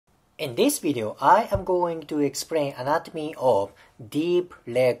In this video, I am going to explain anatomy of deep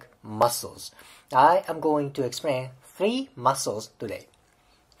leg muscles. I am going to explain 3 muscles today.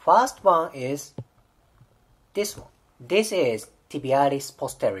 First one is this one. This is tibialis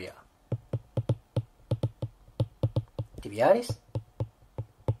posterior. Tibialis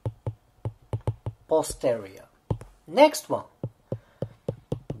posterior. Next one.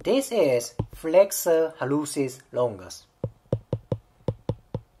 This is flexor hallucis longus.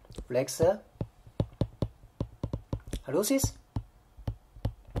 Flexor hallucis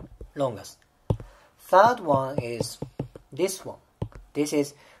longus. Third one is this one. This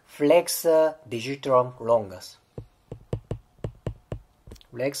is flexor digitorum longus.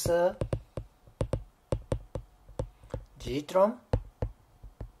 Flexor digitorum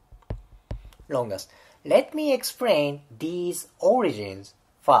longus. Let me explain these origins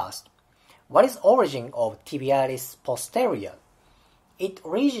first. What is origin of tibialis posterior? It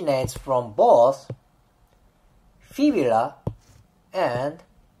originates from both fibula and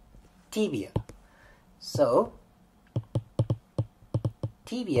tibia. So,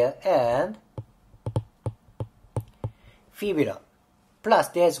 tibia and fibula. Plus,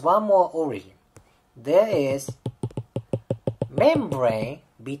 there's one more origin. There is membrane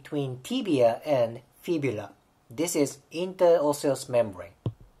between tibia and fibula. This is interosseous membrane.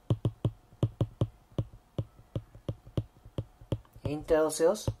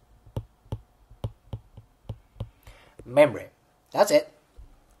 Interosseous membrane. That's it.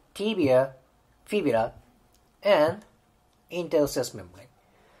 Tibia, fibula, and interosseous membrane.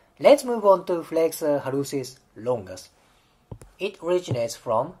 Let's move on to flexor hallucis longus. It originates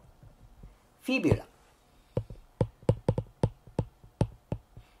from fibula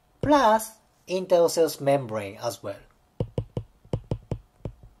plus interosseous membrane as well.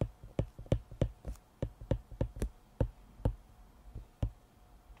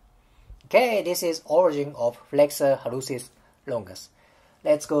 Okay, this is origin of flexor hallucis longus.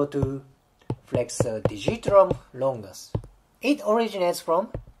 Let's go to flexor digitorum longus. It originates from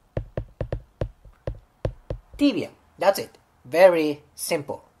tibia. That's it. Very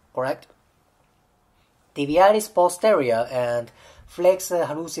simple, correct? Tibialis posterior and flexor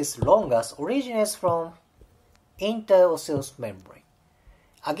hallucis longus originates from interosseous membrane.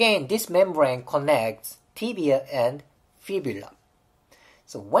 Again, this membrane connects tibia and fibula.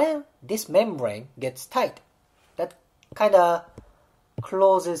 So when this membrane gets tight, that kind of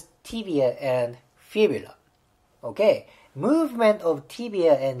closes tibia and fibula. Okay, movement of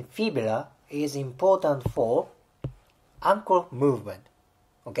tibia and fibula is important for ankle movement.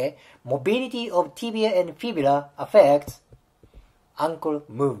 Okay, mobility of tibia and fibula affects ankle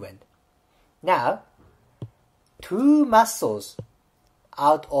movement. Now, 2 muscles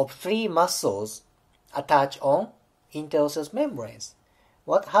out of 3 muscles attach on interosseous membranes.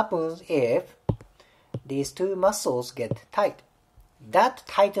 What happens if these 2 muscles get tight? That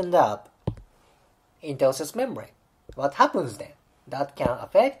tightened up interosseous membrane. What happens then? That can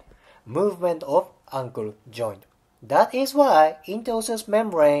affect movement of ankle joint. That is why interosseous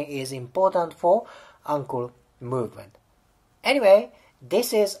membrane is important for ankle movement. Anyway,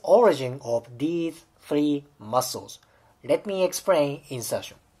 this is origin of these 3 muscles. Let me explain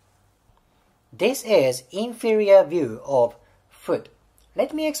insertion. This is inferior view of foot.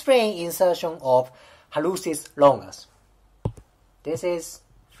 Let me explain insertion of hallucis longus. This is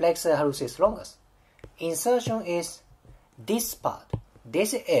flexor hallucis longus. Insertion is this part.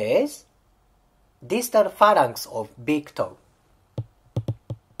 This is distal phalanx of big toe.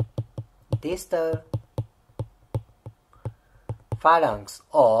 Distal phalanx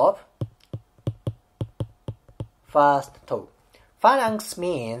of first toe. Phalanx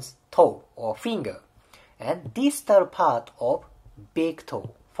means toe or finger, and distal part of big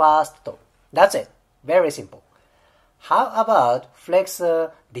toe, first toe. That's it. Very simple. How about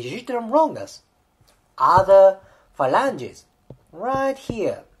flexor digitorum longus? Other phalanges right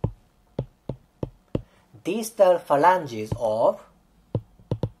here. Distal phalanges of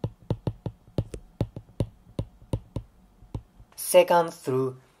second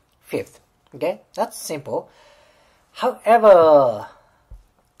through fifth. Okay, that's simple. However,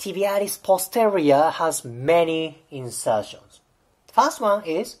 tibialis posterior has many insertions. First one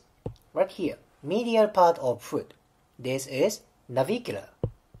is right here, medial part of foot. This is navicular.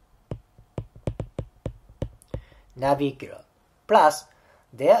 Navicular. Plus,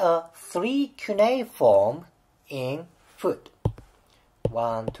 there are 3 cuneiform in foot.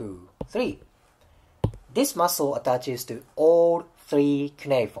 1, 2, 3. This muscle attaches to all 3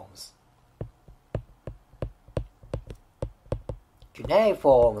 cuneiforms.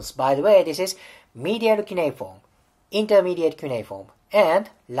 Cuneiforms, by the way, this is medial cuneiform, intermediate cuneiform, and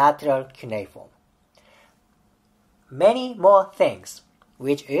lateral cuneiform. Many more things,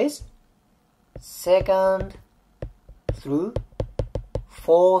 which is second through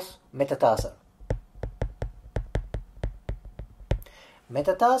fourth metatarsal.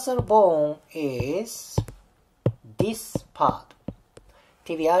 Metatarsal bone is this part.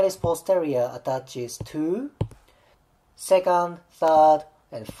 Tibialis posterior attaches to second, third,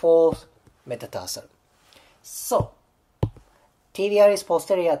 and fourth metatarsal. So, tibialis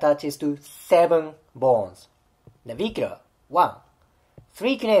posterior attaches to 7 bones. Navicular, 1.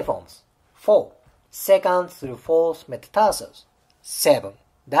 3 cuneiforms, 4. Second through fourth metatarsals, 7.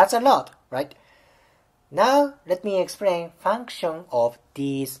 That's a lot, right? Now, let me explain function of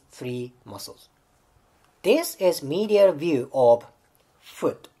these 3 muscles. This is medial view of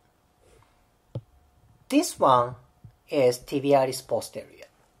foot. This one is tibialis posterior.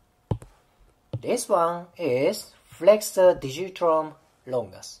 This one is flexor digitorum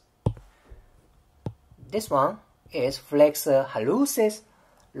longus. This one is flexor hallucis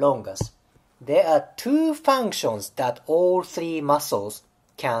longus. There are 2 functions that all 3 muscles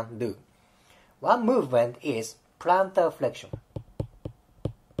can do. One movement is plantar flexion.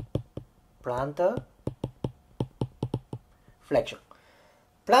 Plantar flexion.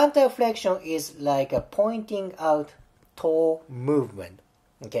 Plantar flexion is like a pointing out toe movement.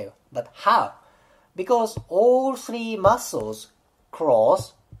 Okay, but how? Because all 3 muscles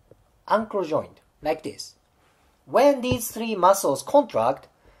cross ankle joint like this. When these 3 muscles contract,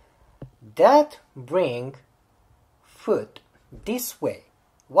 that bring foot this way.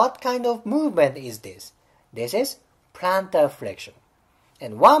 What kind of movement is this? This is plantar flexion.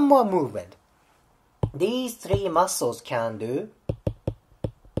 And one more movement. These 3 muscles can do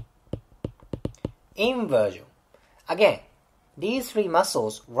inversion. Again, these 3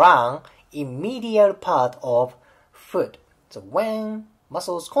 muscles run in medial part of foot. So when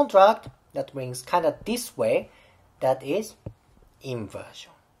muscles contract, that brings kind of this way. That is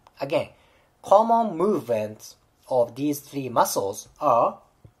inversion. Again, common movements of these 3 muscles are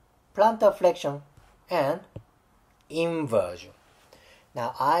plantar flexion and inversion.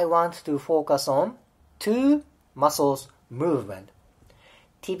 Now I want to focus on 2 muscles movement.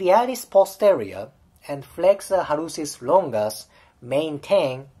 Tibialis posterior and flexor hallucis longus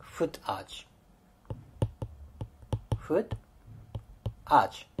maintain foot arch. Foot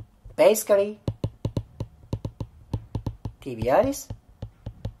arch. Basically, tibialis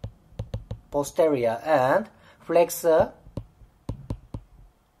posterior and flexor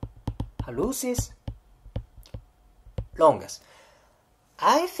hallucis longus.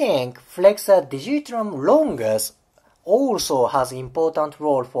 I think flexor digitorum longus also has important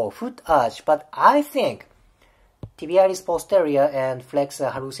role for foot arch, but I think tibialis posterior and flexor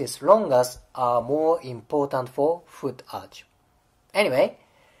hallucis longus are more important for foot arch. Anyway,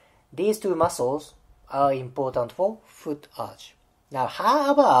 these 2 muscles are important for foot arch. Now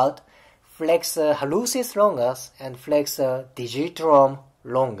how about flexor hallucis longus and flexor digitorum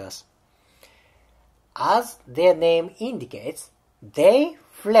longus? As their name indicates, they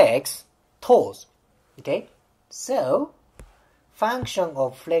flex toes. Okay? So, function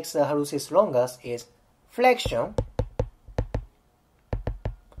of flexor hallucis longus is flexion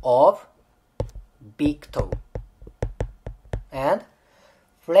of big toe. And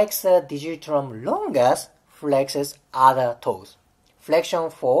flexor digitorum longus flexes other toes. Flexion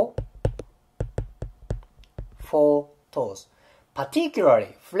for 4 toes.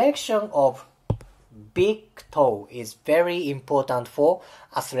 Particularly, flexion of big toe is very important for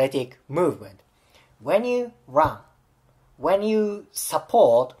athletic movement. When you run, when you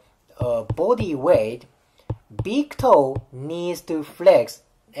support body weight, big toe needs to flex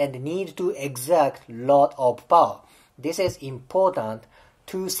and need to exert lot of power. This is important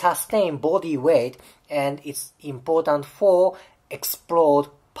to sustain body weight, and it's important for explode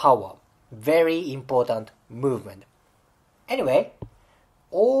power. Very important movement. Anyway,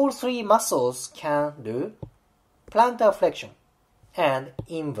 all 3 muscles can do plantar flexion and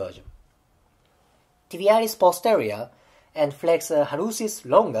inversion. Tibialis posterior and flexor hallucis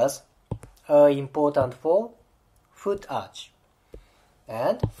longus are important for foot arch.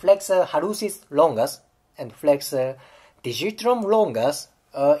 And flexor hallucis longus and flexor digitorum longus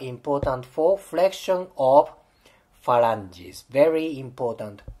are important for flexion of phalanges. Very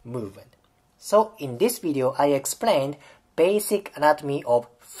important movement. So in this video, I explained basic anatomy of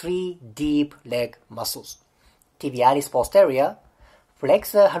 3 deep leg muscles. Tibialis posterior,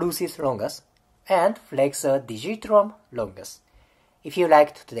 flexor hallucis longus, and flexor digitorum longus. If you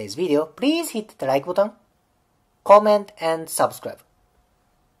liked today's video, please hit the like button, comment, and subscribe.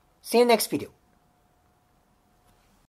 See you next video.